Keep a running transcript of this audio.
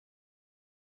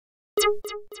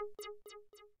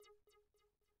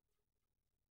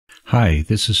Hi,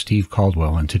 this is Steve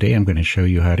Caldwell, and today I'm going to show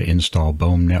you how to install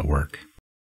Bome Network.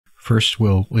 First,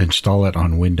 we'll install it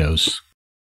on Windows.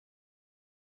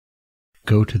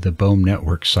 Go to the Bome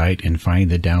Network site and find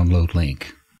the download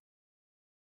link.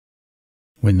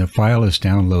 When the file is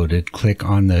downloaded, click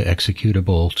on the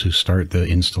executable to start the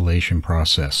installation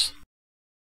process.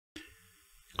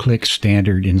 Click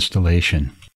Standard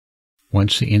Installation.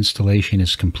 Once the installation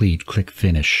is complete, click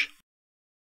Finish.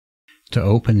 To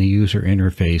open the user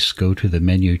interface, go to the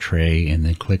menu tray and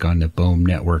then click on the Bome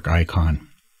Network icon.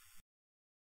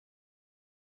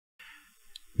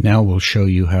 Now we'll show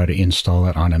you how to install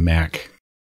it on a Mac.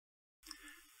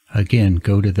 Again,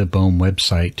 go to the Bome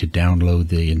website to download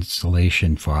the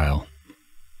installation file.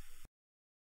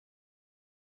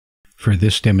 For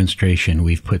this demonstration,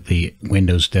 we've put the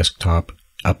Windows desktop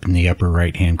up in the upper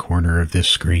right-hand corner of this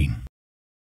screen.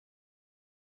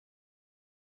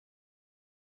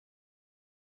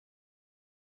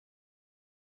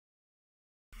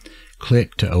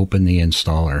 Click to open the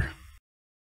installer.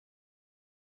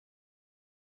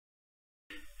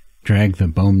 Drag the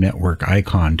Bome Network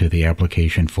icon to the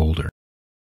application folder.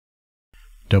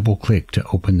 Double-click to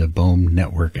open the Bome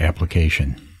Network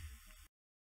application.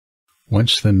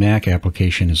 Once the Mac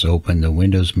application is open, the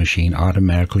Windows machine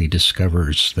automatically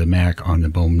discovers the Mac on the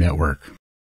Bome Network.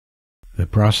 The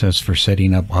process for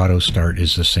setting up Auto Start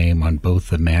is the same on both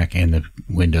the Mac and the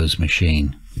Windows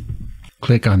machine.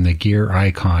 Click on the gear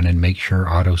icon and make sure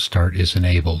Auto Start is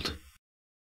enabled.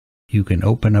 You can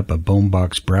open up a Bome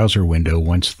browser window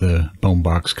once the Bome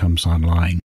comes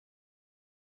online.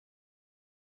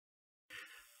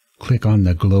 Click on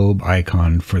the globe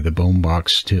icon for the Bome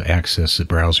to access the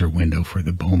browser window for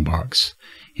the Bome.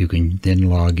 You can then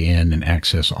log in and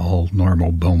access all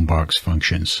normal Bome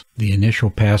functions. The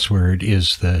initial password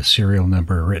is the serial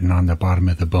number written on the bottom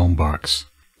of the Bome.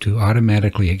 To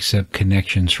automatically accept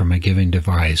connections from a given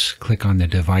device, click on the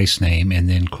device name and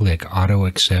then click Auto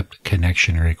Accept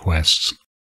Connection Requests.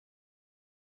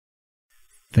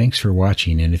 Thanks for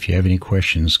watching, and if you have any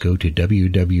questions, go to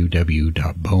www.bome.com.